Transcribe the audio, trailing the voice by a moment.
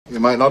You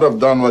might not have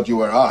done what you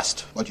were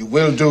asked, but you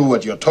will do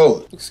what you're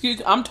told. Excuse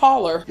me, I'm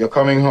taller. You're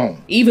coming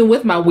home. Even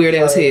with my weird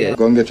ass head.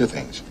 Go and get your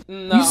things.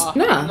 Nah.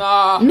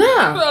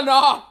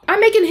 Nah. I'm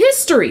making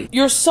history.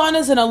 Your son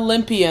is an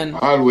Olympian.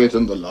 I'll wait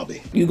in the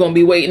lobby. You gonna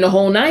be waiting the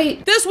whole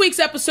night? This week's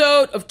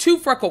episode of Two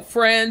Freckled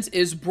Friends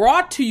is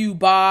brought to you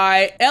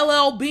by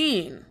LL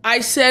Bean.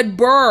 I said,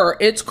 brr,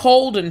 it's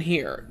cold in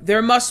here.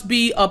 There must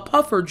be a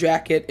puffer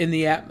jacket in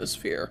the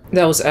atmosphere.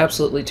 That was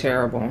absolutely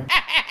terrible.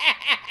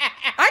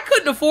 I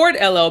couldn't afford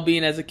LL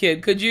Bean as a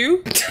kid, could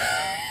you?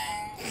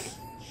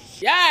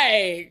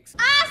 Yikes.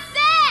 I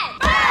said,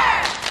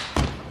 brr,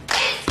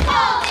 it's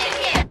cold in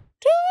here.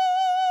 Two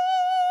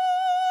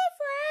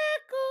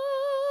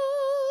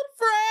Freckled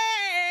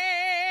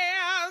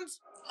Friends.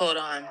 Hold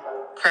on.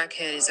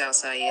 Crackhead is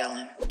outside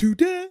yelling.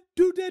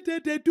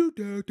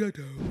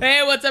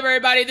 Hey, what's up,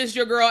 everybody? This is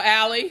your girl,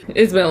 Allie.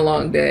 It's been a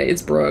long day.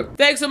 It's Brooke.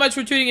 Thanks so much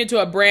for tuning into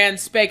a brand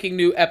spanking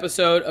new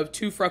episode of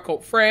Two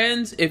Freckled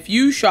Friends. If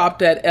you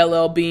shopped at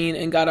LL Bean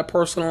and got a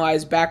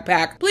personalized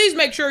backpack, please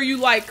make sure you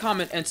like,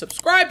 comment, and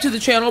subscribe to the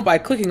channel by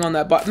clicking on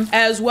that button,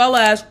 as well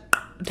as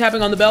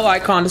tapping on the bell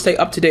icon to stay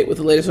up to date with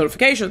the latest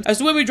notifications as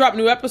to when we drop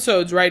new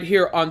episodes right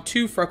here on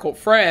Two Freckled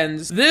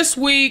Friends. This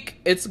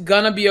week, it's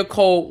gonna be a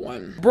cold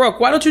one. Brooke,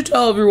 why don't you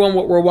tell everyone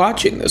what we're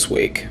watching this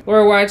week?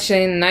 We're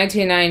watching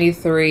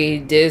 1993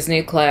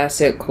 Disney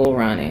classic Cool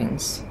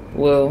Runnings.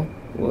 Woo.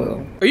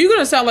 Are you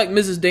gonna sound like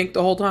Mrs. Dink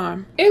the whole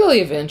time? It'll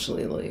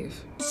eventually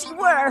leave. She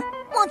were.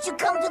 Won't you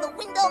come to the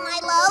window, my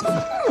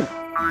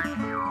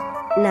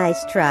love?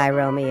 Nice try,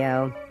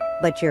 Romeo.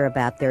 But you're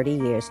about 30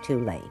 years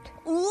too late.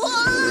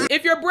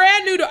 If you're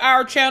brand new to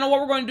our channel, what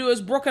we're going to do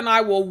is Brooke and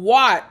I will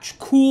watch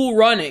Cool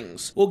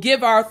Runnings. We'll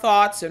give our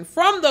thoughts, and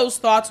from those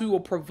thoughts, we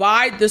will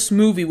provide this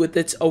movie with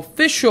its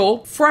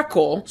official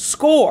Freckle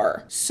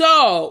score.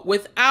 So,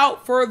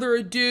 without further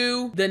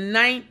ado, the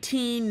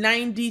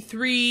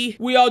 1993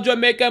 We Are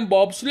Jamaican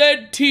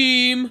Bobsled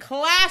Team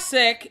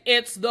classic.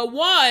 It's the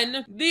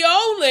one, the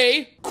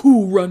only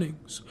Cool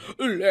Runnings.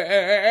 Let's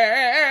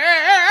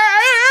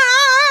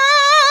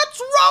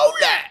roll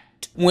it!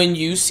 When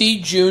you see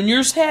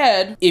Junior's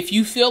head, if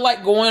you feel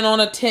like going on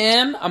a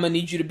 10, I'm gonna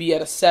need you to be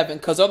at a 7,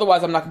 because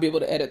otherwise I'm not gonna be able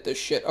to edit this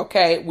shit,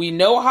 okay? We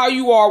know how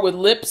you are with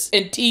lips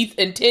and teeth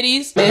and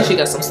titties. Man, she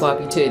got some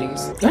sloppy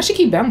titties. Why she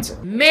keep bouncing?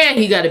 Man,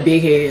 he got a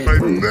big head.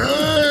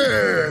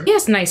 Man! He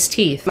has nice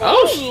teeth.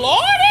 Oh,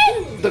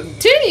 Lordy! The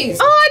titties.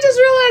 Oh, I just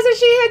realized that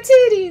she had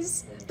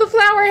titties. The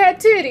flower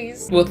had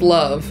titties. With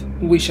love,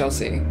 we shall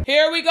see.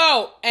 Here we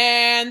go.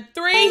 And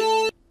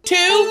 3,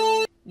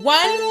 2,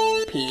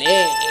 1,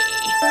 play.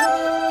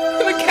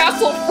 The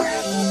castle.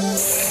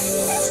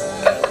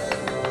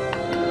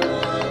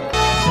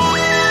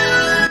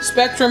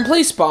 Spectrum,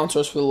 please sponsor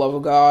us for the love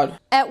of God.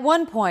 At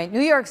one point,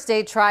 New York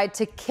State tried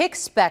to kick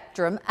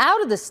Spectrum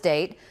out of the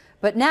state,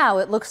 but now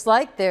it looks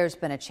like there's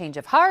been a change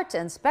of heart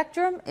and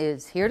Spectrum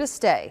is here to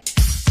stay.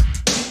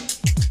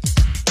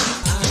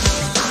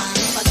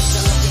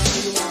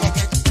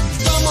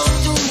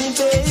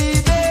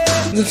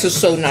 This is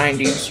so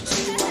 90s.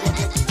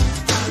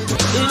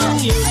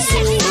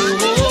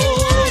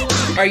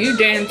 Are you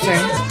dancing?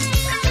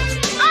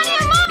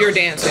 You're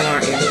dancing,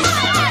 aren't you?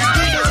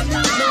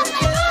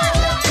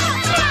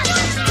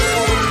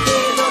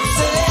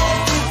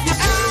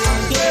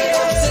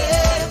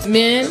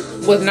 Men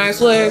with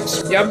nice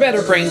legs, y'all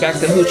better bring back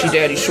the Hoochie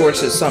Daddy shorts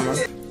this summer.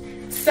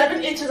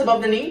 7 inches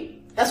above the knee?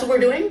 That's what we're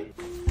doing?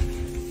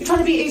 You trying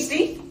to be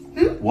HD?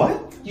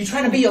 What? You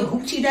trying to be a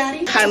hoochie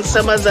daddy?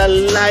 Handsome as a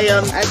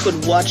lion. I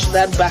could watch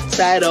that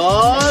backside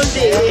all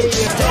day.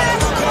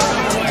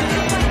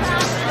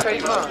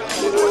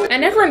 I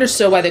never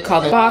understood why they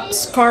call them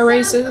box car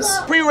races.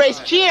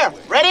 Pre-race cheer.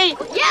 Ready?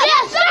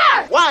 Yes,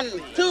 sir! 1,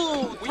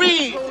 2,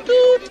 3.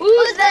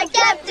 Who's the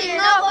captain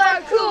of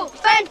our crew?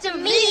 Friend to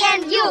me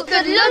and you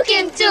could look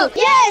into.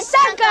 Yes,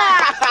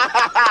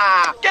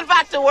 Sanka! Get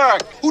back to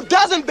work. Who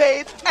doesn't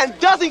bathe and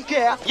doesn't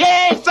care?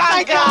 Yay,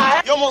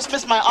 Sanka! You almost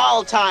missed my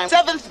all-time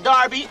 7th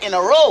derby in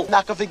a row.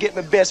 Not gonna forget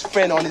my best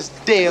friend on his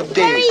day of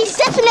days. Harry's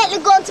definitely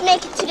going to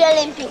make it to the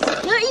Olympics.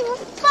 You're even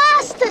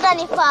faster than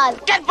your father.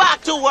 Get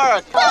back to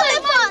work.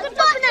 Boyaka!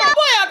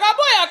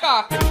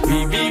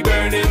 We be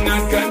burning,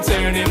 not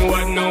concerning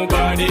what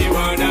nobody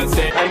wanna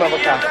say. Hi,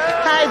 Babaka.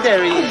 Hi,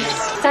 there he is.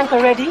 Sanka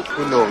ready?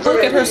 Who knows?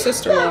 Look at her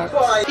sister locks.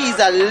 He's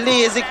a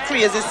lazy,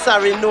 crazy,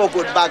 sorry, no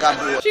good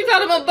bugaboo. She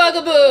called him a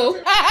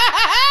bugaboo.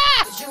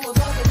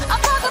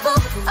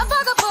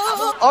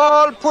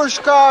 All push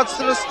cards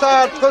to the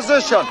start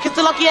position. Get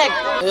the lucky egg.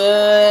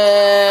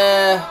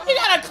 You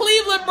got a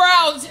Cleveland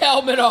Browns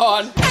helmet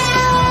on.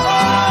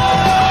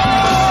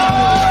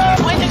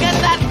 When you get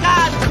that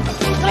card,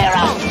 clear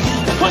out.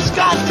 Push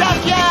card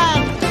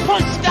champion.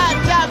 Push card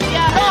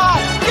champion. Come on,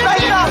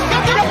 get up.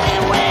 We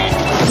win.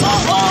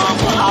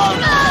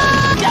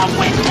 Jump,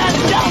 win,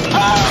 jump.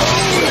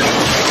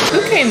 Who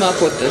came up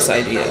with this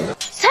idea?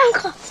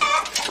 Sanka!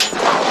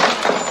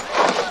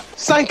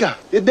 Sanka,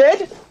 you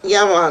dead?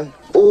 Yeah, man.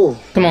 Ooh.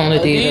 Come on,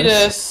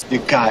 Adidas. You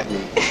got me.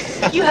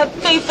 You have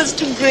papers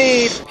to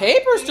grade.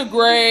 Papers to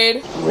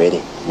grade. I'm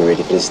ready for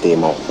this day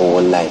my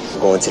whole life.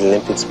 Going to the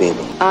Olympics, baby.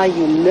 Are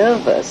you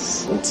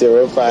nervous? I'm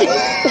terrified.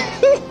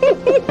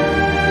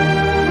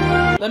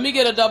 Let me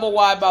get a double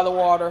wide by the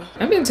water.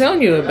 I've been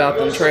telling you about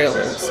them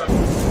trailers.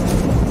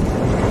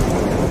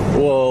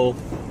 Whoa.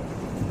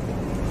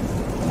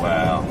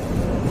 Wow.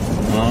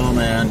 Oh,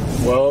 man.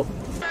 Well.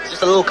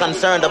 Just a little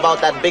concerned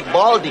about that big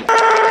baldy.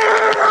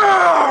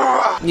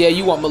 Yeah,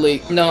 you want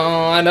Malik. No,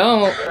 I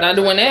don't. Not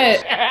doing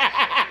that.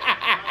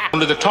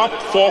 Under the top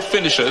 4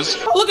 finishers.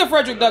 Oh, look at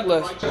Frederick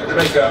Douglass.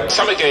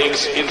 Summer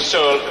Games in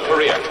Seoul,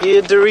 Korea.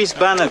 You're Doris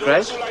Bannock,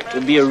 right? It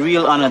would be a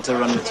real honor to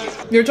run with you.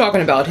 You're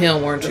talking about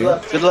him, weren't you?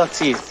 Good luck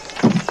to you.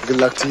 Good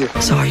luck to you.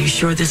 So are you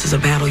sure this is a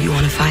battle you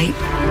want to fight?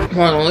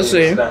 Hold on, let's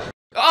see.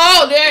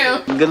 Oh,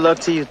 damn. Good luck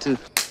to you, too.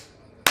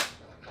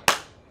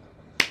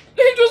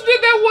 He just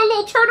did that one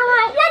little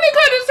turnaround. Why did they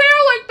cut his hair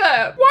like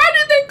that? Why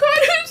did they cut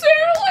his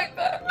hair like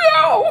that?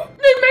 No,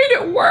 they made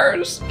it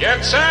worse.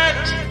 Get set.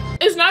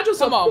 It's not just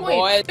Come a on, point.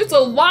 boy. It's a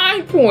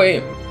line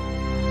point.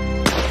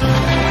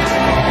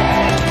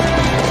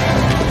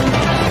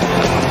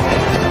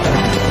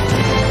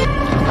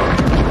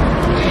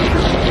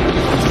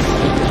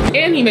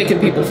 And he making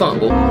people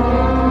fumble.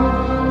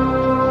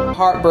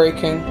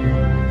 Heartbreaking.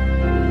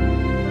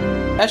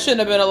 That shouldn't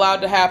have been allowed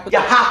to happen. You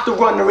have to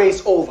run the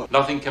race over.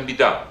 Nothing can be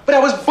done. But I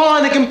was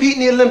born to compete in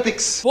the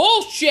Olympics.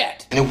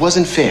 Bullshit. And it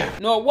wasn't fair.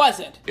 No, it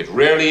wasn't. It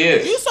rarely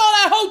is. You saw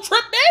that whole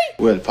trip, me?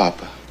 Well,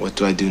 Papa, what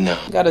do I do now?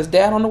 Got his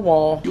dad on the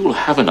wall. You will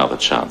have another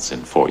chance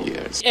in 4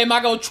 years. Am I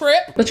gonna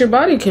trip? But your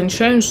body can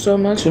change so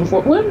much.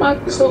 Where am I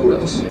so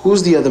this?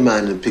 Who's the other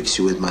man in the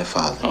picture with my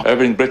father?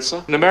 Irving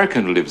Britzer, an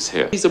American who lives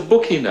here. He's a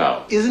bookie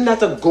now. Isn't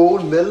that a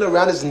gold medal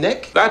around his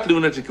neck? That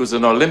lunatic was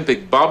an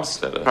Olympic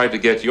bobsledder. Tried to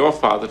get your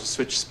father to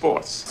switch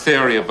sports.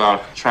 Theory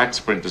about track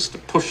sprinters to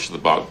push the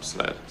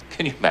bobsled.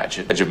 Can you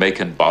imagine a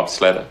Jamaican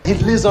bobsledder? He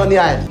lives on the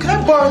island. Can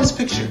I borrow this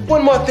picture?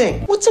 One more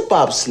thing. What's a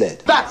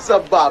bobsled? That's a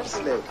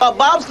bobsled. A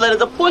bobsled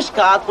is a push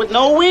cart with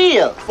no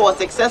wheel. For a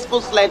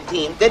successful sled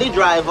team, steady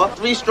driver,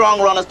 3 strong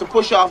runners to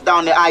push off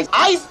down the ice.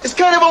 Ice? It's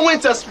kind of a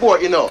winter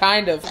sport, you know.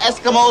 Kind of.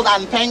 Eskimos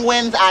and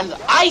penguins and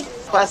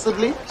ice,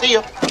 possibly. See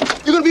you.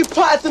 You're gonna be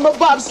part of my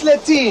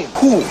bobsled team.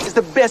 Who is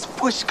the best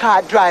push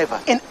cart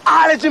driver in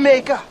all of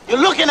Jamaica? You're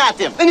looking at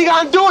him. Then you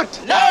gotta do it.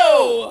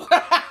 No!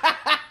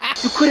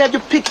 You could have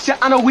your picture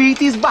on a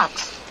Wheaties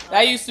box.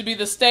 That used to be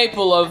the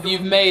staple of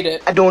You've Made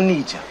It. I don't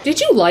need you. Did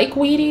you like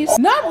Wheaties?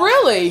 Not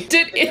really.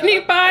 Did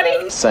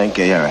anybody?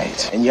 Sanke, you're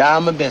right. And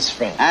you're my best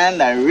friend.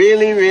 And I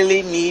really,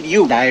 really need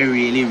you. I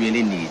really,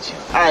 really need you.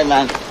 All right,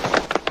 man. Down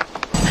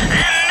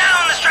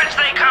the stretch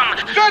they come.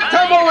 Good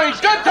tumbleweed!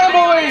 Good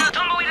tumbleweed!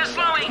 Tumbleweed is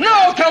slowing.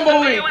 No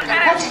tumbleweed!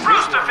 And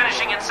Brewster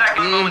finishing in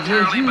second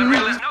momentarily, but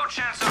really there's no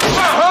chance of...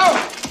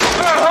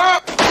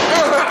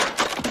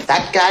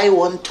 That guy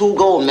won 2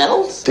 gold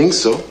medals? Think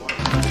so.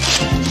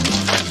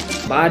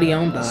 Body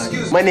on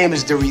body. My name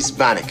is Doris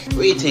Bannock.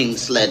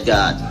 Greetings, sled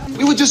god.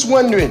 We were just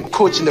wondering,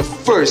 coaching the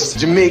first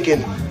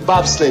Jamaican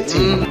bobsled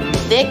team.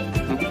 Stick?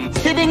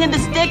 Sitting in the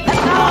stick?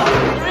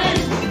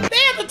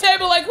 They at the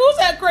table like, who's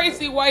that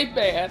crazy white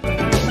man?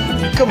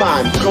 Come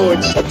on,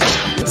 coach.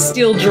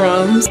 Steel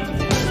drums.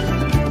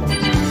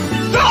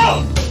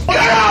 No! Get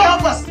out!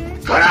 Help us!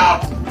 Get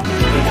out!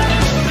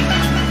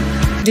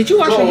 Did you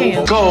wash your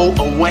hands? Go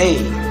away.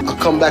 I'll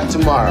come back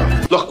tomorrow.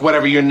 Look,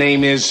 whatever your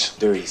name is,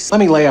 Doris. let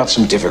me lay out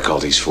some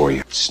difficulties for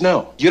you.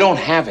 Snow, you don't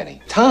have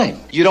any. Time,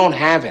 you don't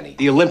have any.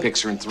 The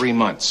Olympics are in 3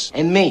 months.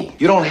 And me,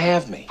 you don't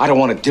have me. I don't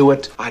want to do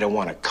it. I don't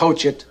want to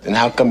coach it. Then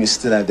how come you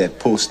still have that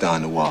poster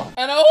on the wall?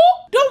 And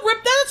don't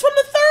rip that, it's from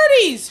the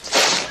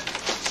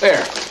 30s.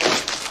 There.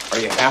 Are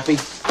you happy?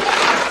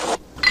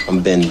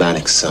 I'm Ben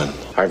Bannock's son.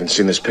 I haven't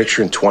seen this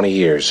picture in 20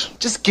 years.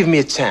 Just give me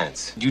a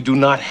chance. You do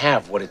not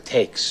have what it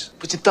takes.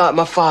 But you thought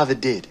my father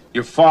did.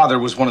 Your father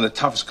was one of the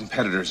toughest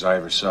competitors I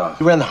ever saw.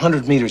 He ran the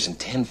 100 meters in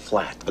 10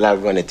 flat. Well, I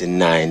run it in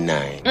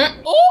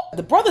 9.9.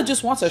 The brother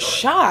just wants a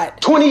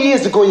shot. 20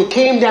 years ago, you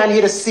came down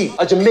here to see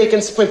a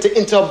Jamaican sprinter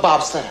into a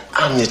bobsled.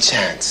 I'm your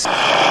chance.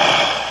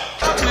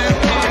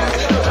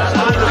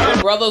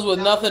 Brothers with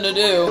nothing to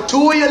do.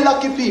 2 of you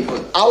lucky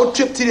people. Our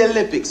trip to the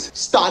Olympics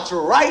starts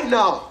right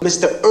now.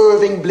 Mr.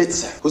 Irving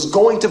Blitzer, who's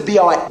going to be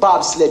our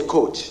bobsled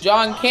coach.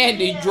 John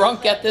Candy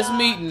drunk at this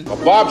meeting. A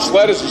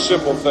bobsled is a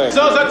simple thing.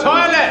 So's a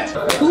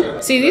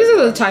toilet! See, these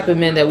are the type of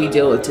men that we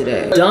deal with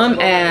today. Dumb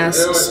ass,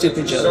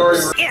 stupid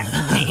jokes.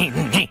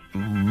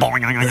 From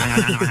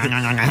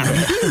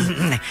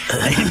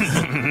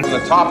the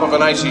top of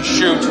an icy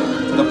chute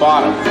to the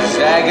bottom,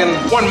 sagging.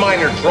 One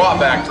minor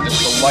drawback to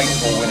this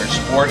delightful winter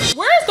sport.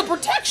 Where's the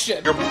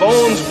protection? Your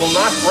bones will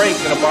not break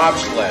in a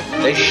bobsled.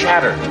 They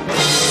shatter.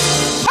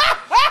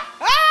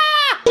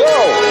 So,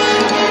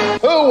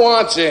 who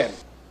wants in?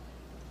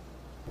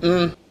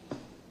 Look,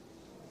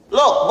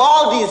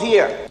 Baldy's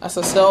here. That's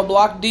a cell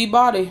block D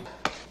body.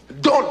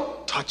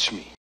 Don't touch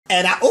me.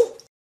 And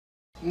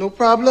No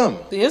problem.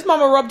 His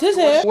mama rubbed his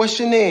head. What's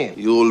your name?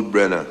 Yul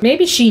Brynner.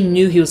 Maybe she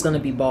knew he was going to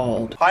be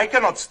bald. I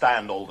cannot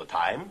stand all the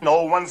time.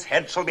 No one's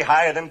head shall be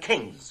higher than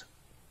king's.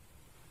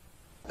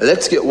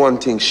 Let's get one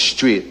thing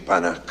straight,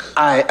 Panak.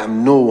 I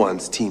am no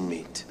one's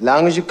teammate.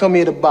 Long as you come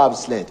here to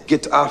bobsled,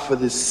 get off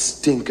of this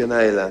stinking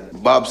island.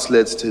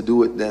 Bobsleds to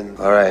do it then.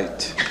 All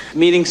right.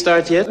 Meeting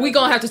start yet? We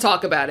gonna have to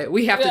talk about it.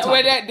 We have to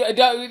talk.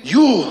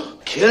 You!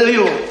 Kill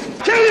you!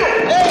 Kill you!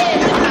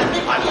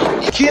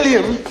 Kill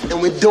him, and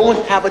we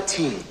don't have a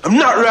team. I'm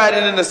not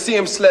riding in the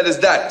same sled as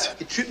that.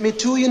 You tricked me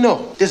too, you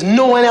know. There's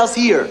no one else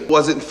here.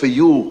 Wasn't for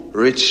you,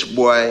 rich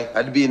boy.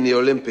 I'd be in the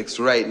Olympics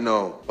right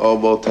now. How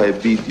about I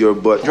beat your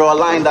butt? Draw a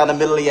line down the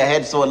middle of your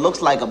head so it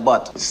looks like a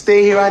butt.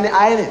 Stay here on the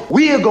island.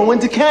 We are going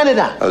to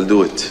Canada. I'll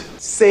do it.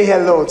 Say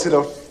hello to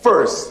the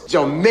first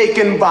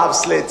Jamaican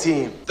bobsled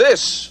team.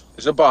 This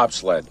is a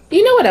bobsled.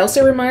 You know what else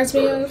it reminds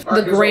me of?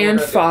 The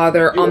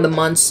grandfather on the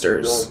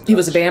Munsters. He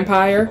was a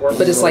vampire,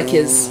 but it's like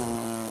his...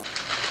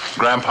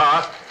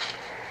 Grandpa?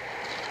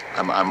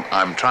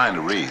 I'm trying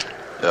to read.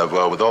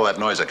 With all that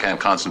noise, I can't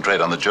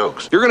concentrate on the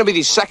jokes. You're gonna be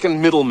the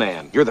second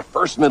middleman. You're the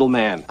first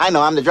middleman. I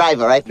know, I'm the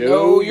driver, right?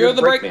 No, you're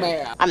the brake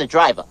man. I'm the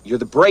driver. You're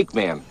the brake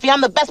man. See,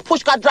 I'm the best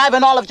pushcart driver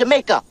in all of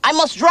Jamaica. I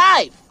must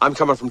drive. I'm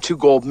coming from 2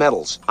 gold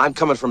medals. I'm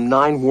coming from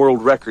 9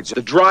 world records.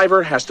 The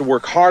driver has to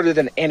work harder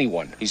than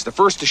anyone. He's the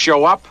first to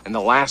show up and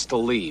the last to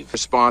leave.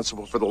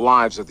 Responsible for the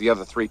lives of the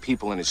other 3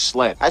 people in his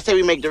sled. I say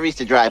we make Doris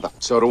the driver.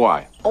 So do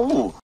I.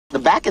 Oh, the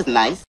back is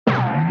nice.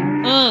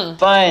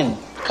 Fine.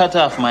 Cut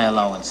off my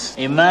allowance.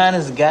 A man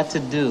has got to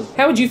do.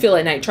 How would you feel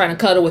at night trying to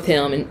cuddle with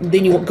him and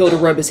then you go to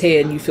rub his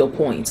head and you feel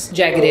points,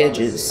 jagged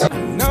edges?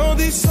 No,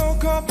 these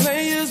so-called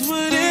players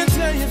wouldn't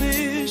tell you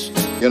this.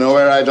 You know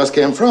where I just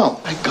came from?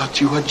 I got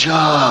you a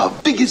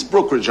job. Biggest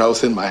brokerage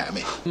house in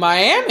Miami.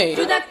 Miami?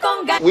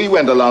 We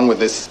went along with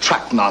this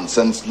track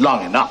nonsense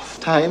long enough.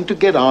 Time to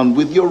get on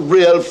with your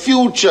real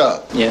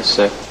future. Yes,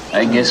 sir.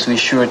 I guess we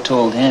sure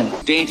told him.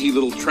 Dainty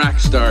little track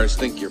stars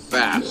think you're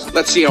fast.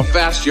 Let's see how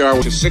fast you are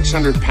with a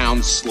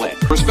 600-pound sled.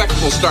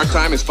 Respectable start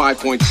time is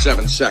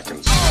 5.7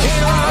 seconds.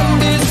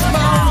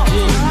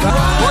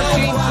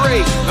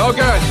 14.3. No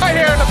good. Right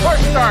here in the push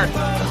start.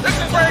 This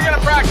is where you're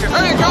gonna practice.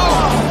 There you go.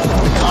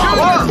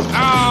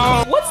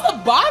 Oh. What's the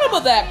bottom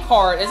of that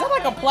cart? Is that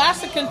like a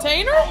plastic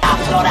container?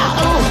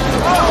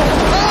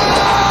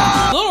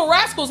 Little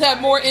Rascals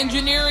have more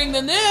engineering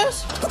than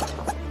this.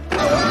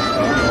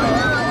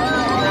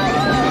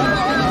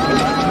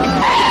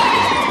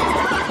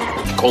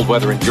 Cold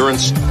weather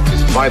endurance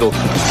is vital.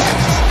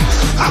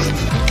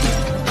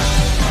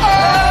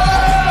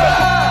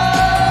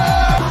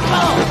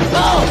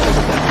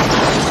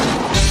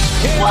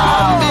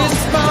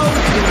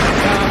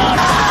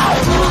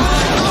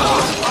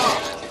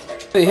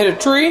 They hit a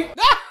tree.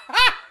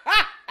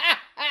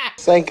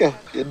 Sanka,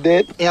 you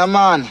dead? Yeah,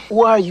 man.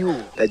 Who are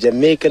you? The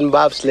Jamaican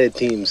bobsled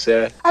team,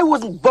 sir. I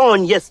wasn't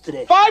born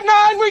yesterday.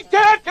 5'9", we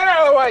can't. Get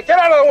out of the way. Get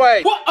out of the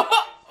way.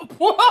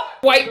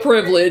 White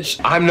privilege.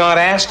 I'm not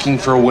asking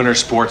for a winter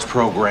sports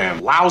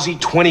program. Lousy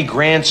 20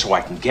 grand so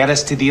I can get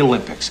us to the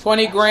Olympics.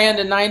 20 grand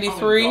in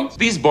 93.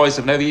 These boys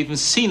have never even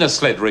seen a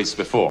sled race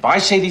before. If I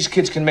say these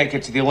kids can make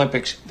it to the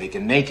Olympics, they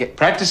can make it.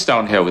 Practice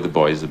down here with the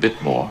boys a bit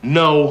more.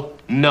 No.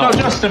 No,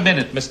 just a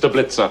minute, Mr.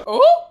 Blitzer.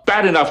 Oh?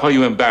 Bad enough how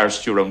you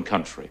embarrassed your own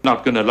country.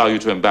 Not going to allow you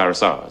to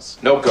embarrass ours.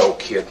 No go,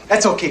 kid.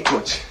 That's okay,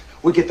 coach.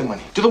 We get the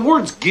money. Do the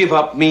words give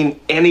up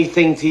mean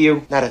anything to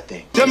you? Not a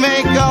thing.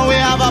 Jamaica, we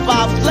have a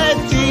bobsled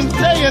team.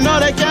 Say you know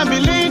they can't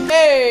believe.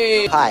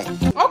 Hey. Hi.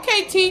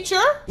 Okay,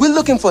 teacher. We're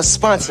looking for a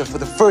sponsor for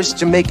the first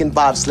Jamaican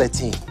bobsled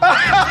team.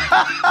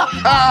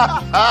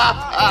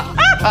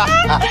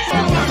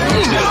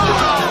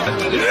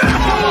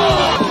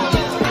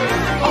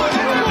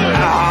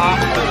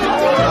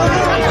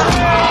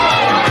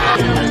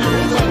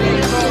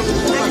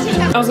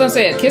 I was gonna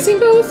say a kissing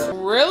booth?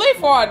 Really?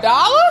 For $1?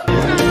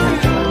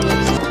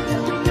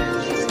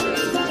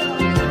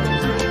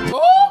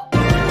 Oh!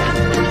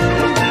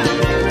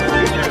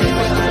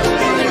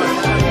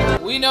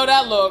 We know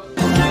that look.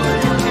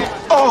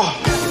 Oh!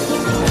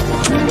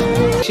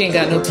 She ain't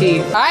got no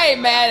teeth. I ain't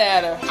mad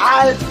at her.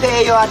 I'll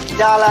pay you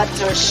 $1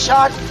 to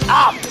shut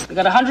up. We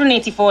got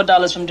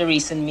 $184 from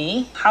Doris and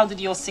me. How did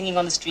your singing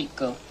on the street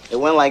go? It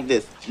went like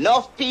this.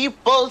 Enough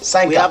people.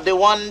 Sanka. We have the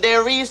one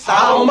there is.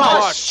 How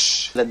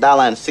much?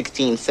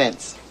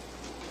 $1.16.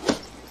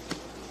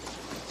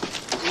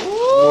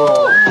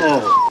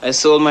 I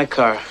sold my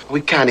car.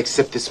 We can't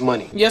accept this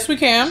money. Yes, we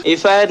can.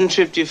 If I hadn't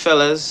tripped you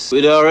fellas,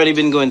 we'd already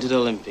been going to the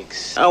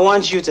Olympics. I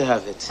want you to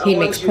have it. He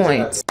makes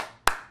points.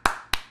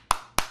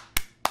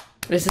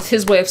 This is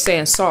his way of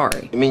saying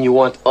sorry. You mean you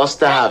want us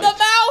to have The it?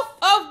 mouth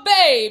of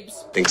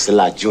babes. Thanks a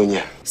lot,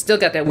 Junior. Still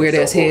got that weird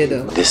ass head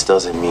though. This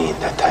doesn't mean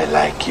that I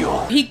like you.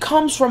 He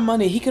comes from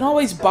money. He can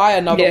always buy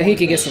another Yeah, one. he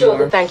could get some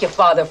more. Thank your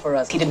father for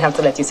us. He didn't have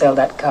to let you sell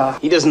that car.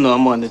 He doesn't know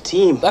I'm on the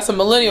team. That's a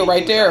millennial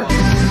right there.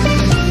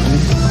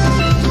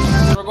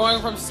 We're going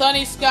from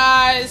sunny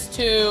skies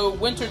to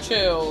winter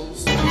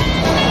chills.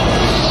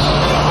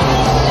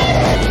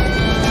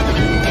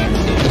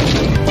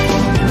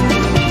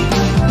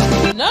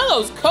 None of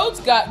those coats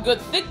got good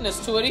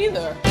thickness to it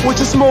either. What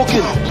you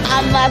smoking?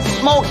 I'm not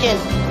smoking.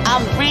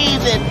 I'm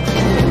breathing.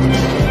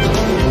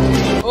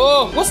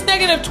 Oh, what's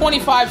negative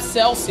 25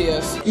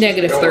 Celsius?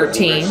 Negative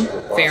 13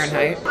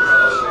 Fahrenheit.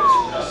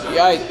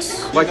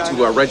 Yikes. I'd like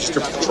to register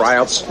for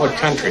tryouts. What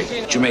country?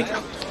 Jamaica.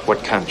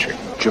 What country?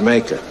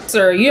 Jamaica.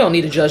 Sir, you don't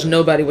need to judge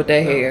nobody with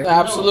their hair.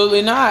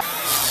 Absolutely not.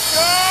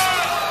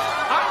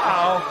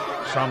 Uh-oh.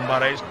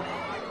 Somebody's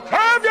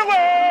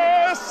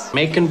fabulous!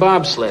 Jamaican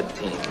bobsled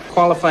team.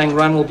 Qualifying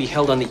run will be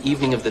held on the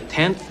evening of the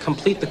 10th.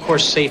 Complete the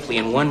course safely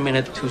in 1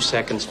 minute, 2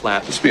 seconds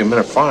flat. This will be a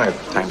minute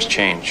 5. Times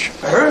change.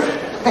 Is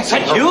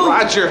that you?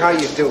 Roger, how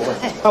you doing?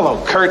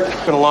 Hello, Kurt.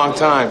 Been a long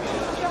time.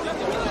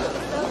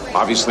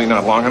 Obviously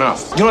not long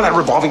enough. You know that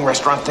revolving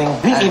restaurant thing?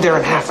 Meet me there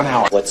in half an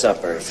hour. What's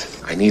up,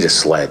 Earth? I need a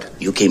sled.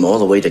 You came all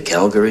the way to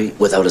Calgary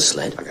without a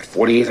sled? I got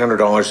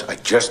 $4,800. I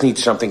just need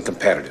something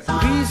competitive.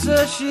 Piece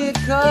of shit,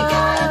 you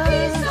got a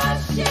piece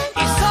of shit.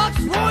 He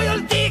sucks royal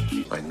dick.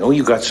 I know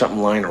you got something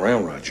lying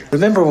around, Roger.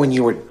 Remember when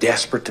you were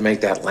desperate to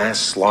make that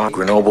last slot?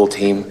 Grenoble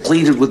team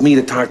pleaded with me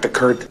to talk to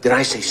Kurt. Did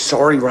I say,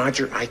 sorry,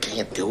 Roger, I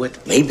can't do it?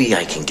 Maybe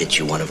I can get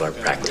you one of our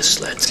practice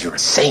sleds. You're a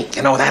saint.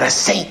 You know that, a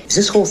saint. Is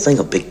this whole thing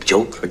a big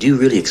joke, or do you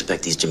really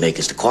expect these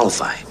Jamaicans to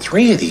qualify?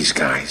 3 of these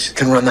guys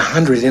can run the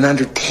 100 in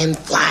under 10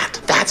 flat.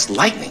 That's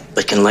lightning.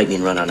 But can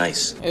lightning run on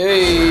ice?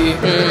 Hey.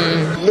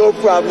 No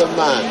problem,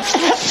 man.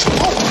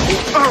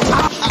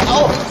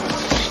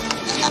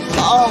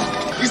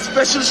 These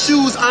special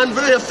shoes aren't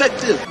very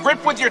effective.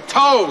 Grip with your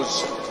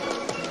toes.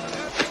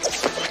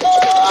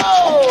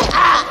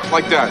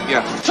 Like that,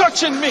 yeah.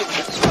 Touching me.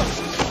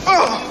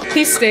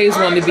 He stays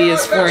wanting to be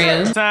his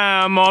friend.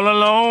 I'm all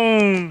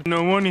alone.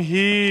 No one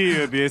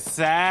here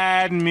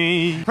beside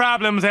me.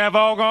 Problems have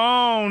all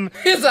gone.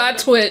 His eye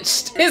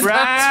twitched. His eye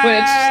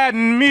Right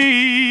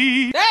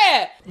me.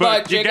 Yeah,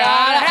 but you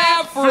gotta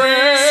have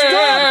friends.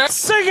 Stop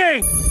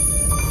singing. twitched.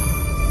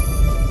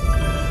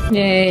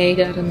 Yay,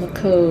 got him a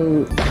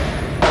coat.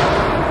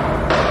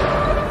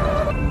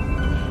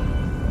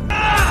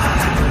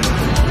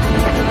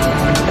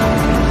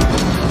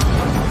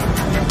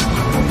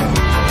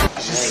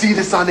 See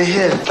this on the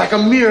head, like a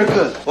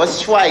miracle.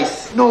 What's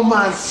twice? No,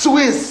 man,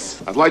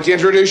 Swiss. I'd like to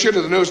introduce you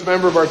to the newest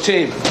member of our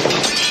team.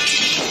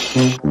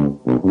 You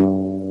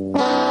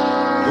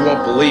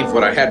won't believe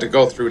what I had to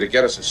go through to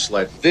get us a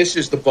sled. This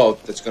is the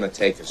boat that's going to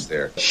take us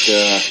there.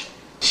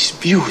 She's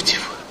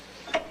beautiful.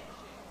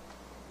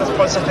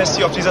 Polsterfest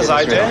hier auf dieser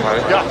Seite.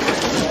 Ja.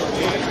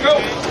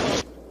 Go.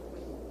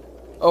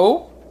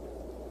 Oh.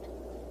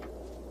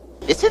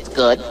 This is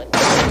good.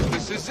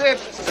 This is it.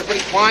 Everybody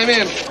climb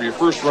in. For your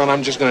first run,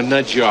 I'm just going to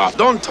nudge you off.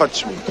 Don't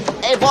touch me.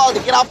 Hey, Baldy,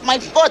 get off my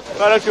foot.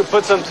 Why don't you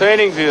put some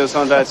training wheels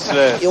on that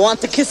sled? You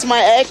want to kiss my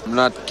egg? I'm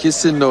not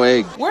kissing no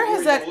egg. Where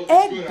has that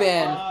egg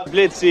been?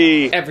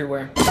 Blitzy.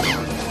 Everywhere.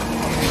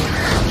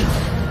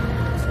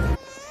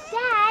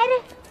 Dad,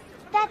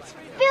 that's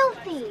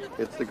filthy.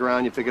 Hits the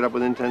ground, you pick it up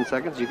within 10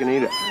 seconds, you can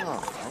eat it.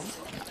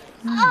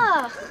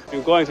 Ugh.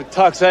 You're going to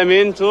tuck them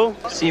in too?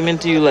 Seem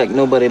into you like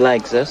nobody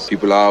likes us.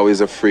 People are always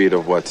afraid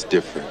of what's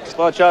different.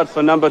 Watch out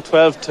for number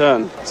 12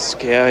 turn.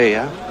 Scary,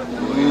 yeah?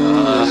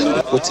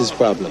 What's his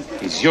problem?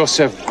 He's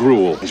Joseph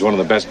Gruel. He's one of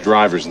the best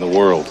drivers in the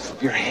world.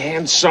 Your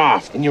hands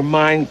soft and your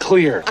mind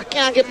clear. I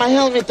can't get my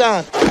helmet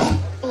on.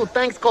 Oh,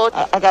 thanks, coach.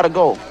 I gotta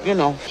go. You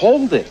know.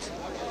 Hold it.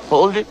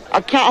 Hold it? I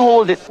can't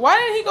hold it. Why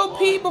didn't he go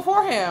pee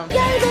before him?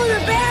 Gotta go to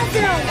the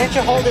bathroom. Can't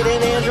you hold it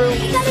in, Andrew?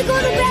 Gotta go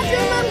to the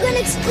bathroom. I'm gonna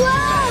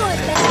explode.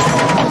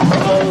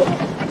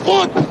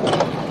 Foot!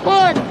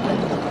 Foot!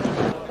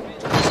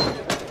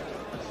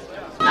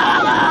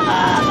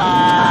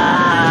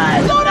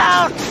 Slow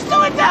down!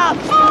 Slow it down!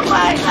 Oh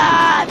my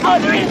God!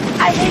 Audrey,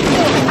 I hate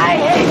you! I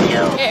hate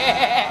you!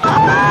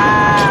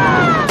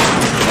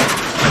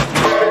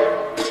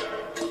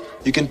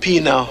 You can pee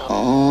now.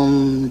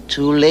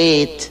 Too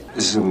late.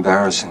 This is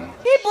embarrassing.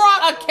 He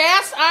brought a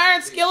cast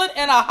iron skillet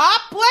and a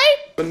hot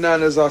plate?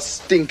 Bananas are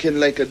stinking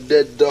like a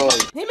dead dog.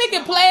 He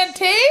making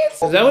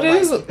plantains? Is that what it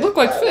is? It look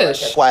like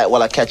fish. Quiet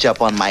while I catch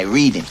up on my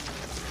reading.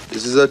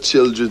 This is a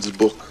children's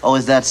book. Oh,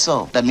 is that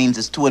so? That means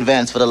it's too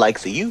advanced for the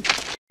likes of you.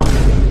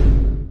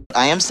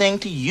 I am saying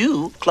to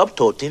you,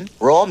 club-toting,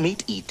 raw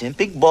meat eating,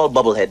 big ball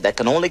bubblehead that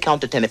can only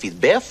count to 10 if he's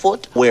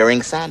barefoot,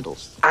 wearing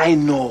sandals. I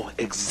know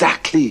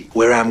exactly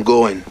where I'm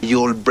going.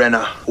 Yul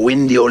Brynner,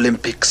 win the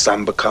Olympics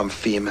and become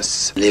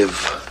famous. Live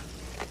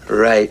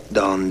right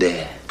down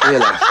there. What are you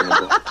laughing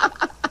about?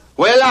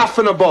 What are you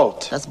laughing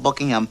about? That's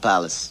Buckingham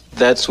Palace.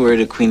 That's where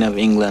the Queen of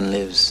England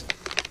lives.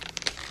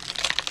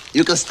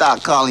 You can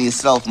start calling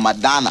yourself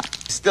Madonna.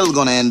 Still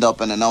gonna end up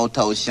in an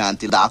outhouse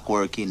shanty, dock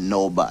working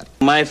nobody.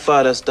 My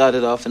father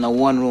started off in a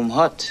one-room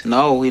hut.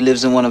 Now he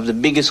lives in one of the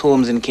biggest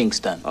homes in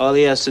Kingston. All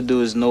he has to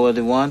do is know what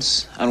he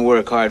wants and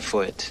work hard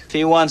for it. If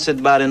he wants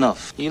it bad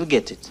enough, he'll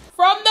get it.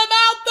 From the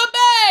mouth of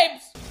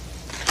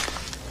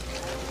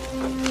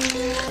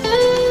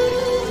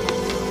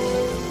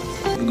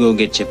babes! Go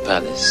get your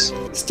palace.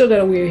 Still got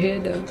a weird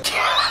head though.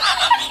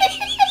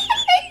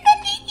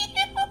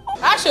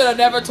 I should have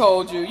never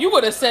told you. You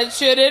would have said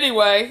shit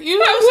anyway. You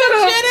would have said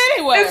shit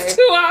anyway? It's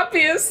too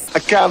obvious. I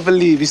can't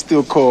believe he's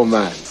still cold,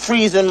 man.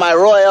 Freezing my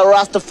royal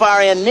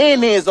Rastafarian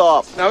nays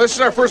off. Now this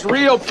is our first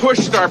real push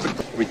start.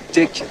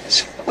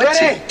 Ridiculous. What's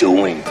he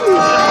doing? Go!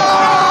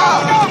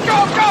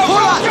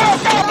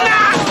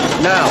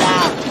 Now.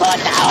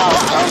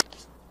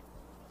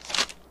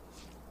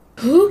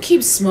 Who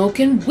keeps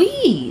smoking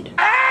weed?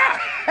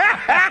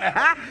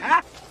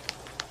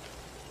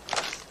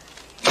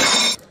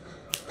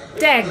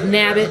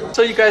 Dagnabbit.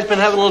 So you guys been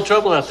having a little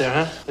trouble out there,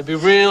 huh? It'd be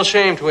real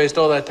shame to waste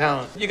all that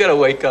talent. You gotta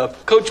wake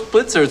up. Coach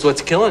Blitzer is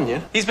what's killing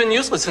you. He's been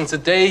useless since the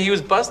day he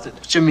was busted.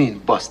 What you mean,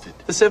 busted?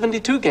 The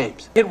 72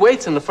 games. Hit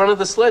weights in the front of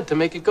the sled to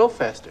make it go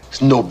faster.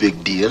 It's no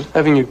big deal.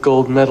 Having your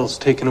gold medals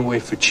taken away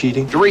for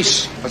cheating.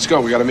 Reese, let's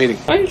go. We got a meeting.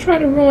 Why you try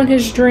to ruin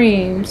his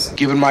dreams?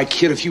 Giving my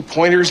kid a few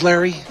pointers,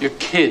 Larry? Your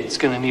kid's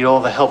gonna need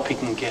all the help he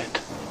can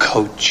get.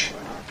 Coach.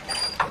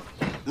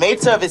 Maid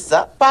service,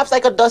 sir. Pops,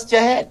 I could dust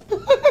your head.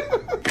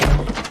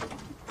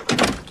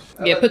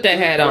 Yeah, put that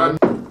hat on.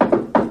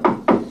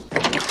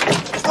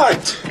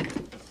 What?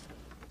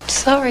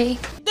 Sorry.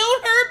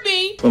 Don't hurt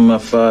me. From my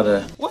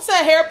father. What's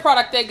that hair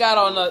product they got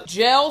on the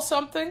gel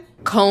something?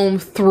 Comb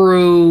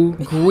through,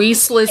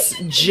 greaseless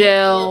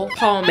gel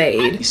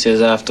pomade. He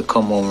says I have to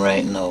come home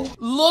right now.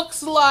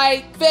 Looks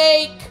like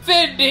fake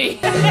Fendi.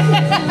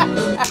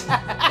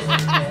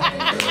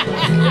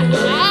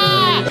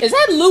 Is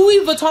that Louis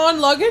Vuitton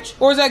luggage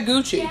or is that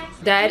Gucci?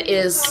 That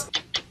is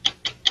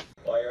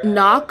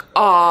knock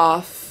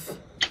off.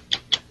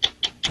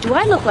 Do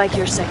I look like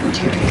your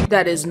secretary?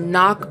 That is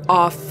knock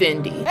off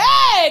Fendi.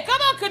 Hey, come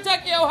on,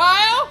 Kentucky,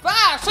 Ohio.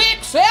 5,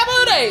 6, 7,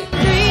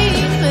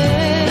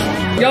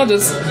 8. Y'all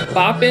just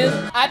bopping.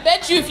 I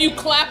bet you if you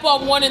clap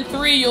on 1 and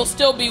 3, you'll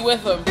still be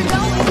with them.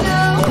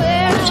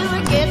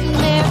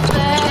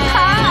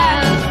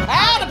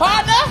 Howdy,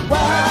 partner.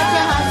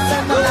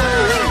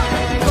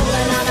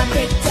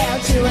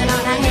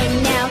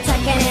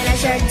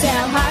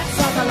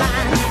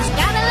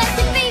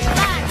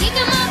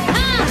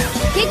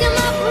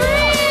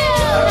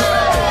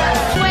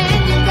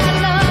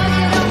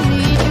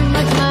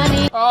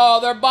 Oh,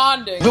 they're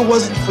bonding. If it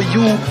wasn't for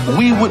you,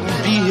 we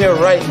wouldn't be here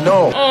right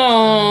now.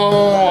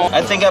 Oh.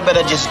 I think I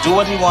better just do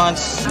what he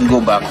wants and go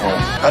back home.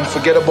 And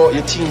forget about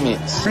your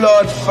teammates.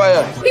 Blood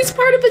fire. He's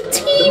part of a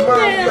team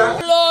now.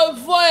 Blood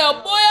fire,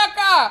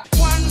 boyaka.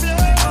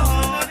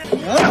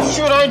 What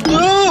should I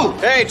do?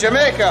 Hey,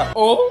 Jamaica!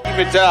 Oh? Keep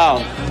it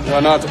down.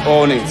 You're not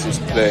owning this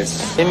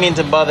place. Didn't mean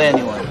to bother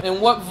anyone.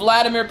 And what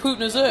Vladimir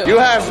Putin is it? You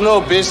have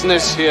no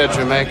business here,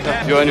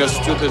 Jamaica. You and your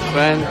stupid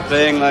friend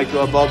playing like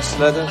you're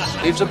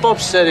bobsledders. Leave the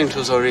bobsledding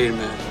to the real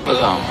man. Hold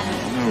on,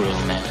 I'm a real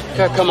man.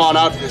 Okay, come on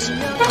out, listen.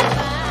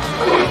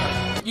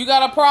 You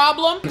got a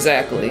problem?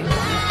 Exactly.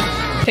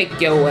 Take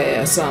your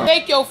ass on.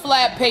 Take your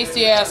flat,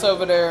 pasty ass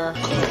over there.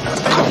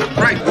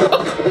 Right.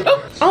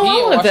 Oh, I Yeah,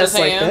 want wash a his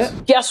vest like hands.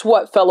 that. Guess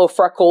what, fellow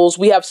Freckles?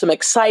 We have some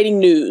exciting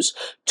news.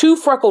 Two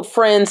Freckled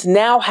Friends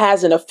now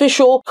has an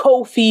official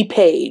Ko-fi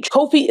page.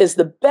 Ko-fi is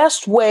the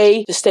best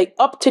way to stay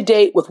up to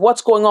date with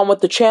what's going on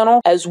with the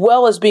channel, as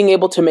well as being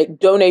able to make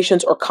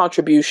donations or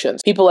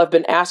contributions. People have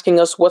been asking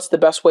us what's the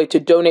best way to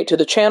donate to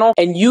the channel,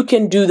 and you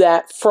can do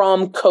that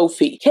from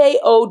Ko-fi.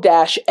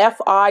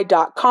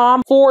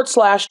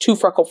 ko-fi.com/Two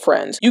Freckled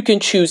Friends. You can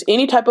choose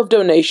any type of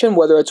donation,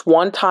 whether it's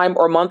one time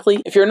or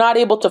monthly. If you're not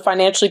able to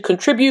financially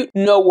contribute,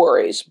 no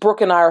worries.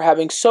 Brooke and I are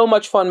having so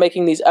much fun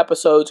making these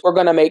episodes. We're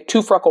going to make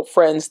Two Freckled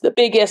Friends the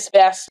biggest,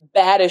 best,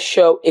 baddest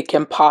show it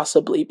can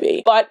possibly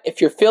be. But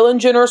if you're feeling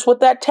generous with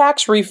that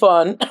tax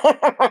refund,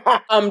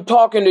 I'm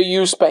talking to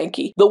you,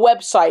 Spanky. The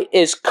website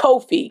is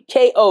Ko-fi,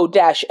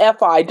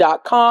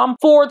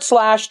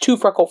 ko-fi.com/Two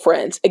Freckled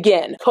Friends.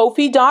 Again,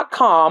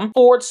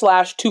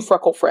 ko-fi.com/Two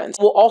Freckled Friends.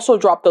 We'll also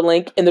drop the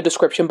link in the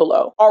description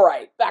below. All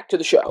right, back to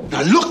the show.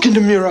 Now look in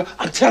the mirror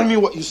and tell me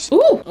what you see.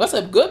 Ooh, that's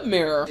a good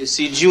mirror. You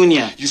see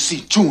Junior. You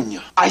see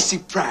Junior. I see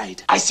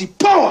pride. I see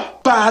power.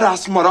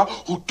 Badass mother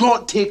who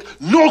don't take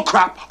no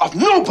crap of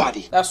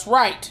nobody. That's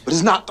right. But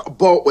it's not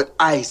about what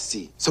I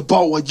see. It's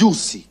about what you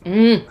see.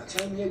 Now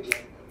tell me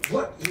again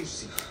what you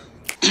see.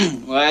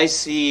 Well, I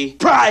see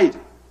Pride.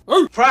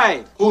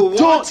 Pride, who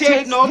won't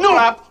take no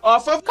crap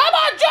off of. Come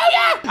on,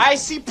 Junior! I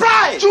see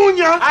Pride.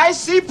 Junior. I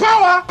see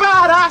power.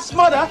 Badass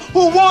mother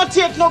who won't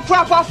take no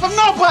crap off of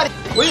nobody.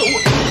 Where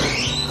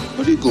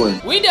are you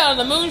going? We down in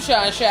the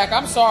moonshine shack.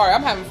 I'm sorry.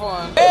 I'm having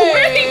fun.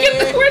 Where'd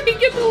he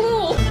get the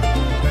little...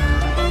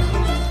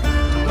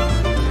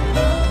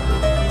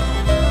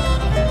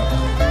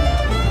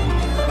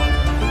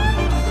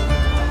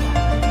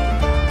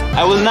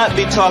 I will not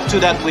be talked to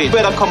that way.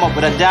 Better come up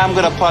with a damn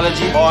good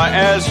apology or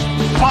else.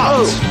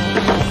 Oh.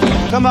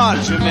 Come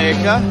on,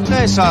 Jamaica.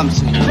 Say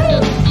something.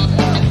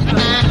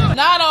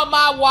 Not on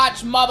my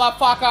watch,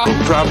 motherfucker. No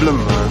problem,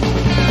 man.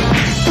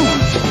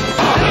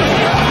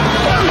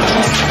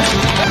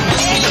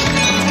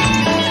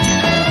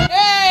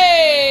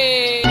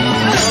 Hey!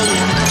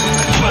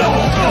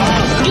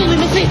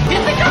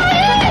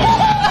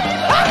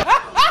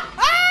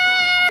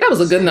 That was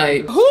a good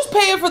night. Who's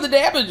paying for the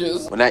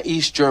damages? When that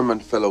East German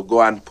fellow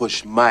go and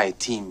push my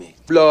teammate.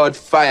 Blood,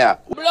 fire.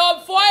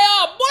 Blood,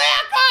 fire,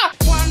 boyaka!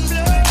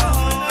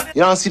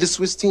 You don't see the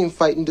Swiss team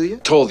fighting, do you?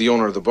 Told the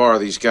owner of the bar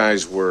these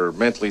guys were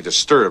mentally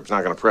disturbed.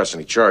 Not going to press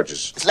any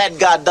charges. Sled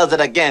God does it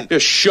again.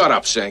 Just shut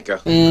up, Sanka.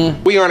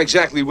 We aren't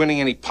exactly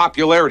winning any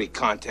popularity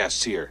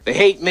contests here. They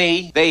hate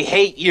me. They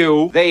hate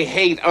you. They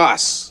hate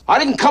us. I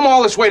didn't come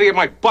all this way to get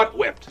my butt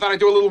whipped. Thought I'd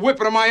do a little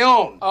whipping of my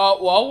own.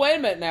 Well, wait a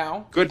minute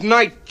now. Good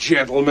night,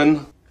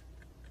 gentlemen.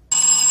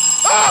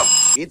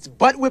 Oh! It's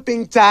butt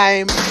whipping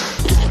time.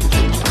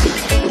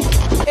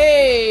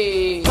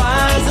 Hey!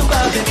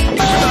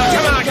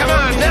 Come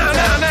on, now.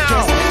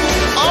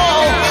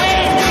 Oh!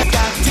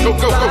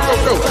 Go.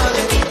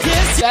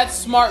 That's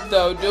smart,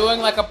 though. Doing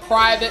like a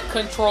private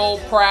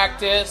controlled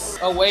practice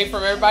away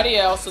from everybody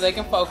else so they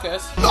can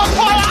focus.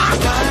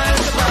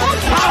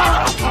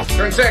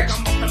 Turn 6.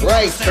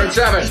 Right. Turn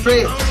 7.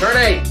 Straight. Turn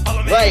 8.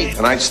 Right.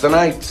 Tonight's the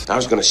night. I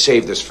was going to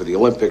save this for the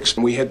Olympics,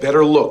 and we had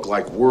better look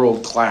like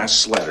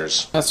world-class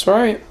sledders. That's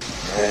right.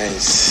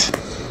 Nice.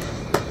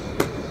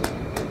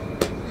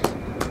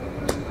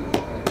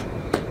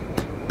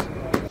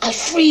 I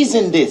freeze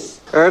in this.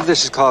 Irv,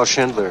 this is Carl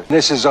Schindler.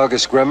 This is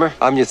August Grimmer.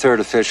 I'm your third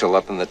official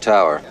up in the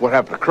tower. What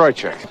happened to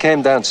Krychek? He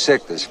came down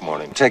sick this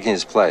morning, taking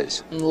his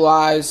place.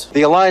 Lies.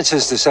 The Alliance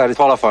has decided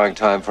qualifying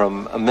time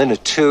from a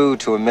minute 2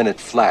 to a minute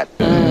flat.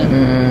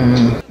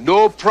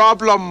 No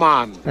problem,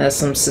 man. That's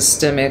some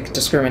systemic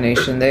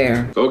discrimination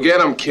there. Go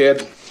get him,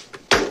 kid.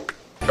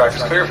 Track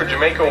is clear for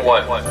Jamaica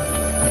 1.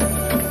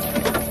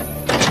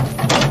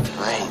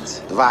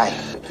 Right. Right.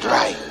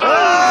 Right.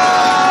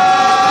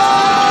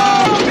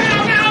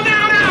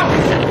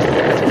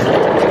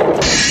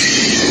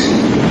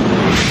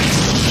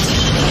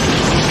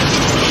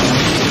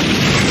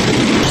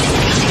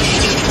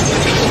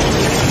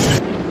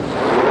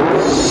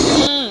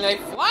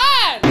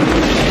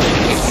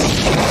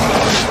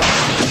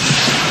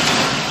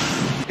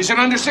 Is it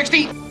under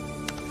 60?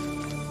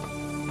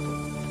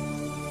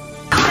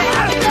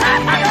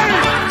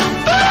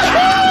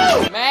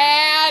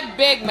 Mad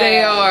big man.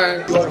 They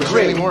are.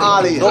 Great.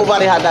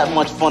 Nobody had that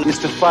much fun. It's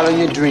to follow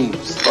your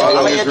dreams.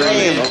 Follow your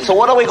dreams. So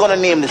what are we gonna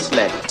name this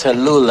sled?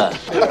 Tallulah.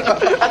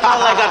 That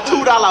sounds like a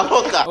 $2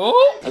 hooker.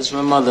 Oh? That's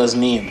my mother's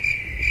name.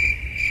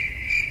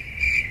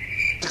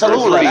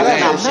 Tallulah.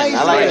 That's nice.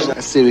 I like it. I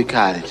say we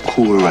call it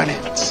Cool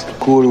Runnings.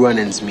 Cool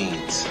Runnings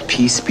means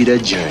peace be the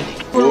journey.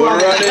 Cool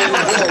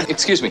Runnings.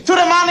 Excuse me. To the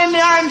man in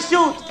the orange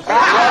suit.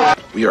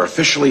 We are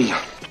officially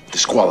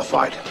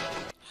disqualified.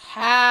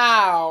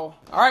 How?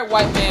 All right,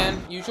 white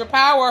man, use your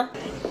power.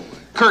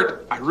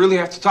 Kurt, I really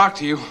have to talk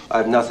to you. I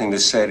have nothing to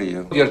say to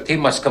you. Your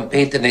team must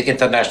compete in the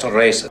international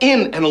races.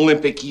 In an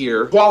Olympic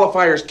year,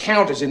 qualifiers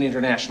count as an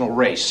international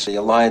race. The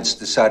Alliance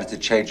decided to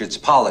change its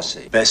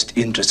policy. Best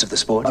interest of the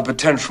sport. The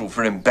potential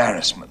for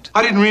embarrassment.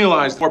 I didn't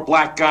realize 4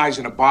 black guys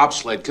in a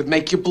bobsled could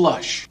make you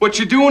blush. What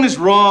you're doing is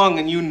wrong,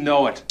 and you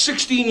know it.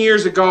 16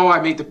 years ago,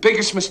 I made the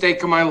biggest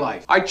mistake of my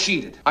life. I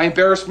cheated. I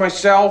embarrassed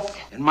myself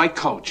and my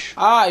coach.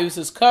 Ah, he was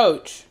his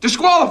coach.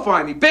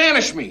 Disqualify me,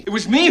 banish me. It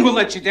was me who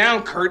let you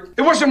down, Kurt.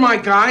 It wasn't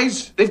my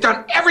guys. They've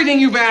done everything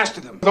you've asked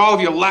of them, with all of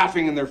you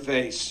laughing in their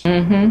face.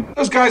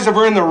 Those guys have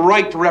earned the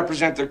right to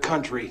represent their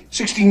country.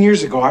 16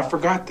 years ago, I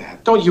forgot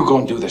that. Don't you go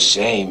and do the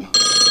same.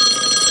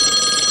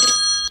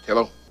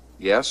 Hello?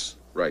 Yes?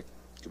 Right.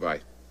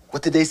 Goodbye.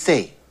 What did they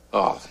say?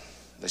 Oh,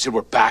 they said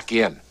we're back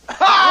in. And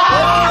a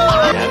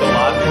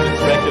lot is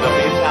expected of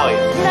the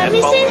Italians. And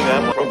following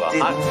them from the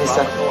hot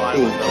tropical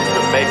island of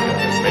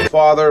Jamaica.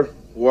 Father,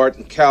 who art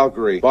in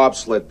Calgary,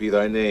 bobsled be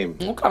thy name.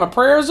 What kind of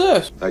prayer is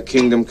this? Thy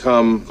kingdom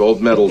come,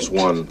 gold medals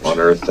won, on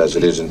earth as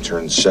it is in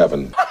turn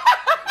 7.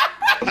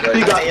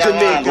 Big up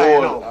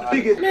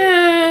Jamaica.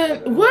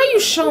 Man, why are you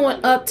showing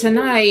up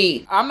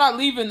tonight? I'm not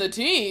leaving the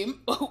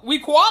team. We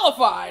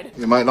qualified.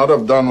 You might not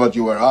have done what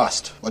you were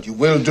asked, but you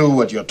will do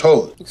what you're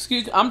told.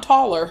 Excuse me, I'm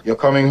taller. You're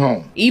coming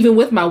home. Even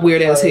with my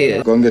weird ass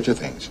head. Go and get your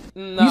things.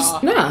 Nah.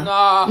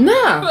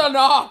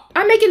 Nah.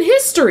 I'm making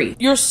history.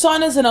 Your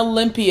son is an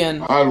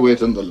Olympian. I'll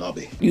wait in the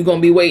lobby. You gonna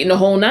be waiting the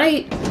whole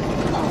night?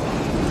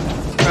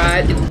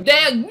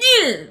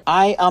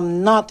 I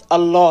am not a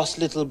lost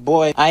little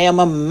boy. I am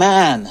a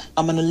man.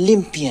 I'm an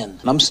Olympian.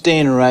 And I'm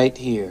staying right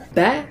here.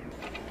 That?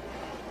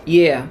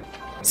 Yeah.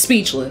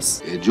 Speechless.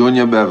 Hey,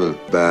 Junior Bevel,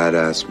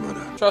 badass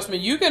mother. Trust me,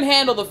 you can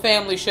handle the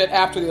family shit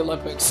after the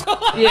Olympics.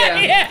 Yeah.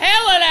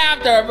 Hell it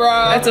after,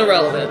 bro. That's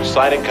irrelevant.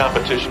 Exciting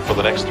competition for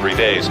the next 3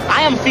 days.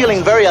 I am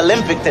feeling very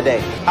Olympic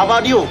today. How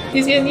about you?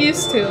 He's getting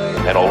used to it.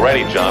 And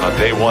already, John, on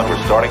day 1, we're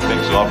starting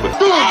things off with...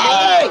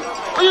 Hey!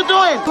 What are you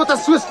doing? What the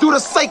Swiss do to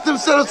psych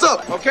themselves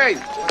up? Okay,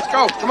 let's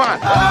go. Come on.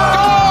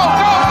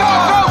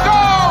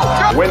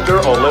 Go! Winter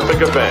Olympic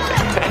event.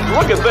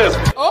 Look at this.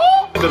 Oh!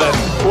 Into that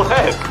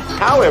sled.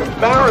 How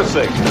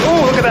embarrassing.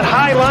 Oh, look at that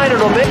high line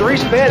on the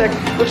Reese Bannock.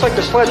 Looks like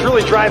the sled's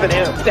really driving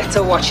him.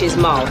 Better watch his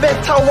mouth.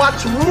 Better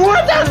watch more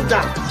than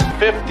that.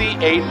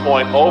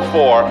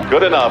 58.04.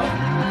 Good enough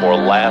for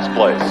last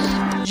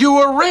place. You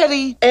were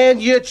ready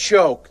and you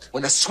choked.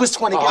 When the Swiss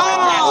want to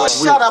get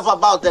Shut up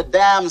about the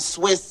damn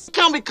Swiss.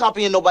 Can't be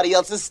copying nobody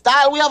else's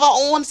style. We have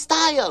our own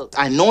style.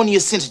 I known you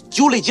since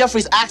Julie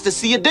Jeffries asked to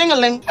see you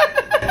ding-a-ling.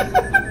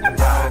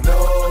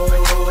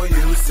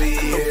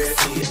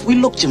 We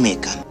look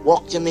Jamaican,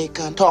 walk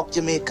Jamaican, talk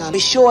Jamaican. We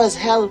sure as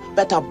hell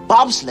better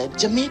bobsled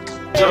Jamaican.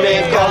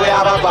 Jamaica, we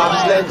have a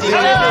bobsled team.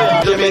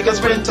 Jamaican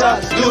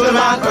sprinters, do the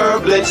man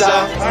herb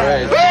blitzer.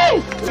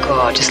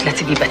 God, just let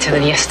it be better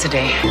than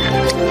yesterday.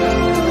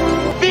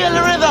 Feel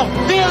the rhythm,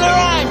 feel the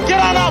rhyme. Get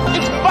on up,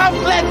 it's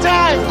bobsled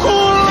time.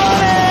 Cool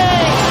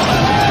running!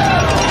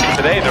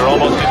 Today, they're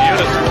almost in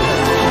unison.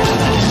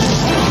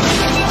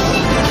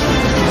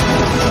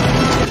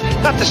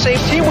 Not the same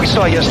team we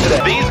saw yesterday.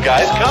 These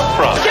guys come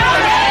from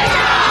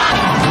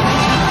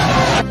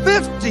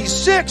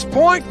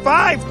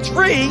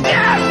 56.53.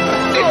 Yes!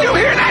 Did you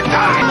hear that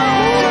time?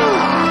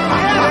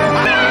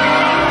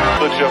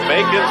 the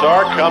Jamaicans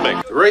are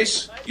coming.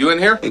 Reese, you in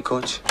here? Hey,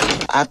 Coach.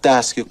 I have to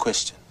ask you a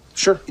question.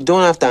 Sure. You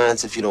don't have to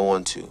answer if you don't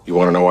want to. You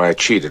want to know why I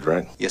cheated,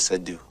 right? Yes, I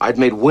do. I'd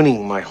made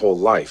winning my whole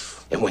life.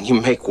 And when you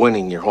make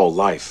winning your whole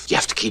life, you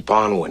have to keep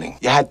on winning.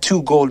 You had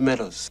 2 gold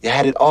medals. You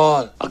had it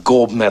all. A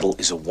gold medal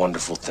is a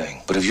wonderful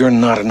thing. But if you're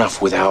not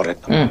enough without it,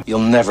 you'll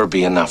never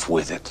be enough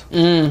with it.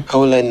 How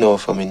will I know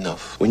if I'm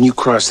enough? When you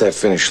cross that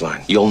finish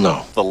line, you'll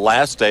know. The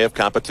last day of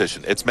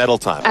competition. It's medal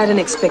time. I didn't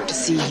expect to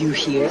see you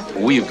here.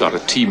 We've got a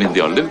team in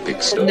the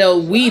Olympics. No,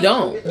 we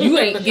don't. You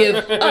ain't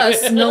give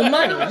us no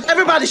money.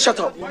 Everybody shut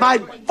up. My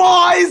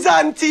boy's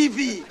on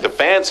TV. The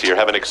fans here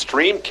have an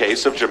extreme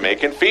case of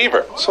Jamaican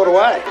fever. So do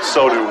I.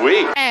 So do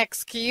we.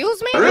 Excuse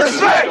me?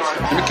 Respect!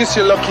 Let me kiss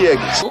your lucky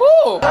eggs.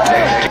 Ooh.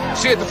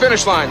 See you at the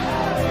finish line.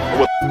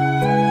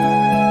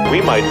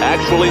 We might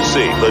actually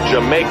see the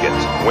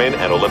Jamaicans win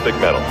an Olympic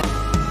medal.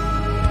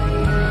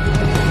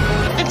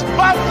 It's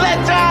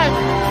bobsled time.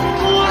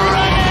 Cool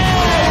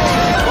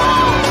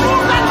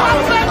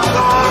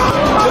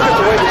Look at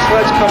the way the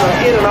sled's coming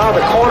in and out of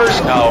the corners.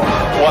 Oh,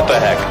 what the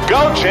heck?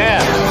 Go,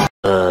 Chan!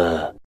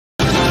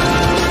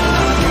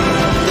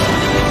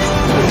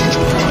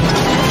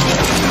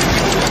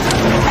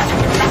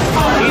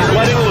 He's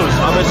letting loose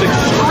on this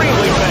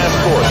extremely fast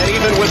course. And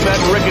even with that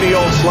rickety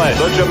old sled,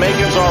 the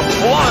Jamaicans are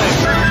flying.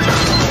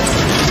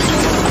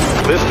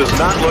 This does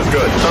not look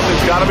good.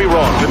 Something's got to be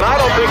wrong. And I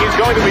don't think he's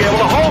going to be able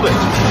to hold it.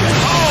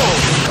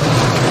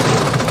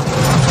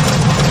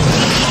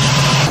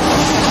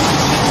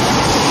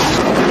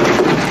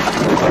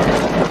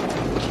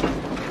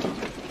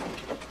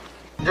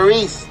 Oh!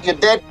 Reese, you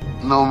dead?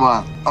 No,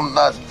 man. I'm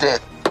not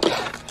dead.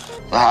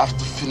 I have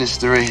to finish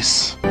the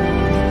race.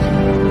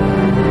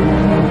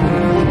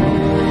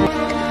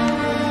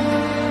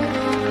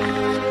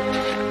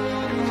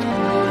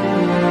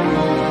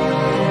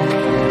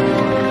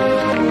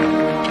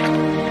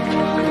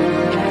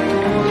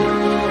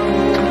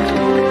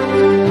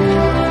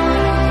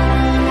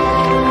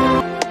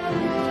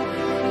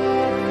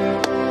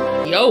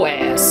 Yo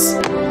ass.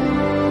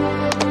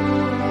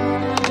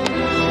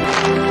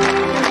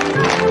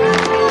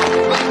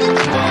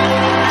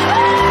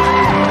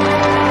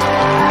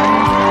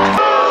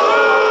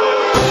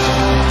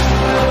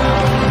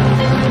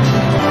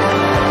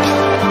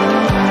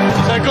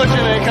 Good,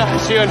 Jamaica.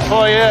 See you in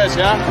 4 years,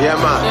 yeah? Yeah,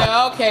 man.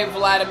 Yeah, okay,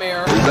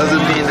 Vladimir. It doesn't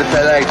mean that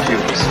I like you.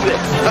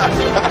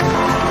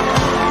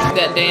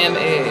 That damn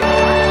egg.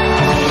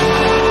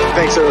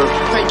 Thanks, sir.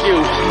 Thank you.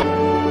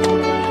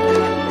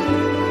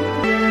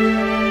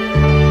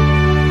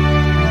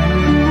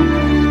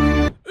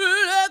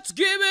 Let's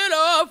give it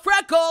a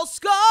freckle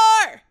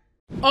score.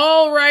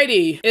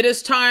 Alrighty, it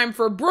is time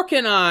for Brooke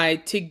and I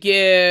to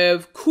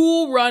give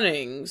Cool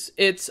Runnings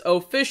its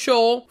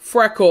official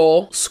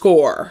freckle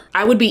score.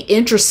 I would be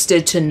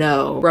interested to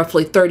know,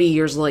 roughly 30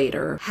 years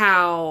later,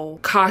 how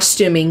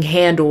costuming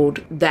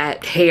handled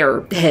that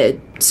hair head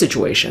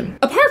situation.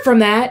 Apart from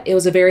that, it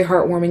was a very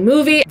heartwarming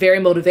movie, very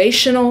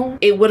motivational.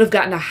 It would have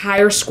gotten a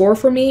higher score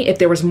for me if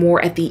there was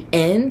more at the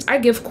end. I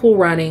give Cool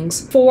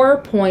Runnings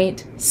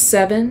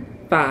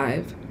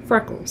 4.75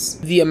 freckles.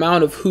 The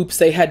amount of hoops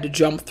they had to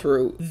jump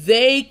through.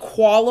 They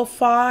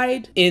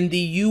qualified in the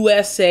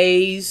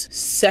USA's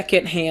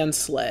second-hand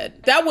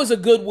sled. That was a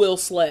Goodwill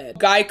sled.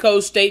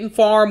 Geico State and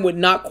Farm would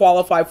not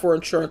qualify for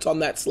insurance on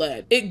that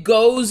sled. It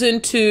goes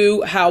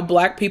into how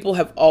black people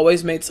have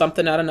always made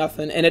something out of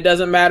nothing. And it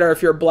doesn't matter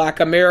if you're black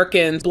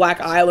Americans,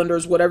 black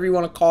islanders, whatever you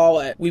want to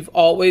call it. We've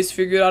always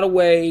figured out a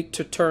way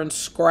to turn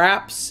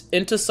scraps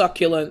into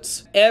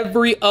succulents.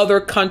 Every other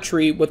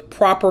country with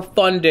proper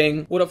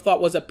funding would have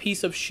thought was a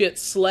piece of shit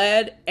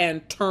sled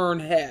and turn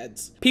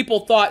heads.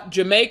 People thought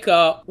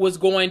Jamaica was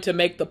going to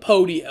make the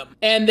podium,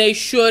 and they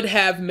should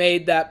have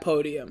made that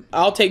podium.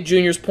 I'll take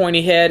Junior's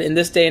pointy head in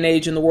this day and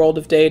age in the world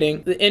of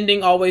dating. The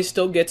ending always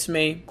still gets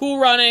me. Cool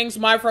Runnings,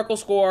 my freckle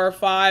score,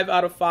 5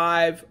 out of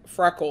 5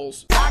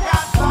 freckles. Drop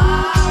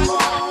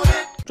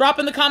Drop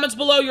in the comments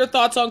below your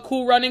thoughts on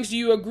Cool Runnings. Do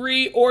you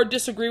agree or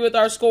disagree with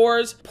our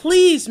scores?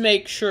 Please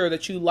make sure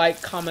that you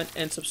like, comment,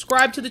 and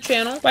subscribe to the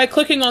channel by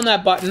clicking on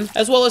that button,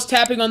 as well as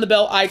tapping on the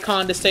bell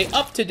icon to stay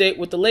up to date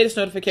with the latest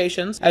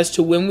notifications as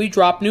to when we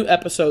drop new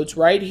episodes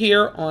right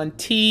here on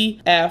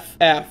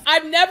TFF.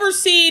 I've never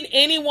seen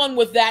anyone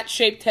with that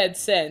shaped head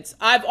since.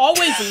 I've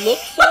always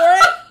looked for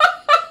it.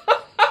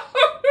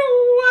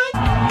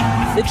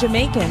 The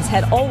Jamaicans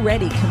had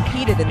already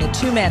competed in the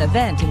two-man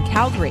event in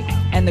Calgary,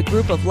 and the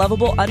group of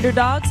lovable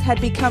underdogs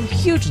had become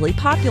hugely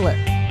popular.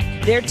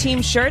 Their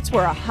team shirts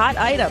were a hot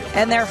item,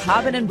 and their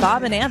Hobbin' and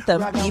Bobbin'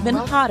 anthem even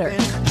hotter.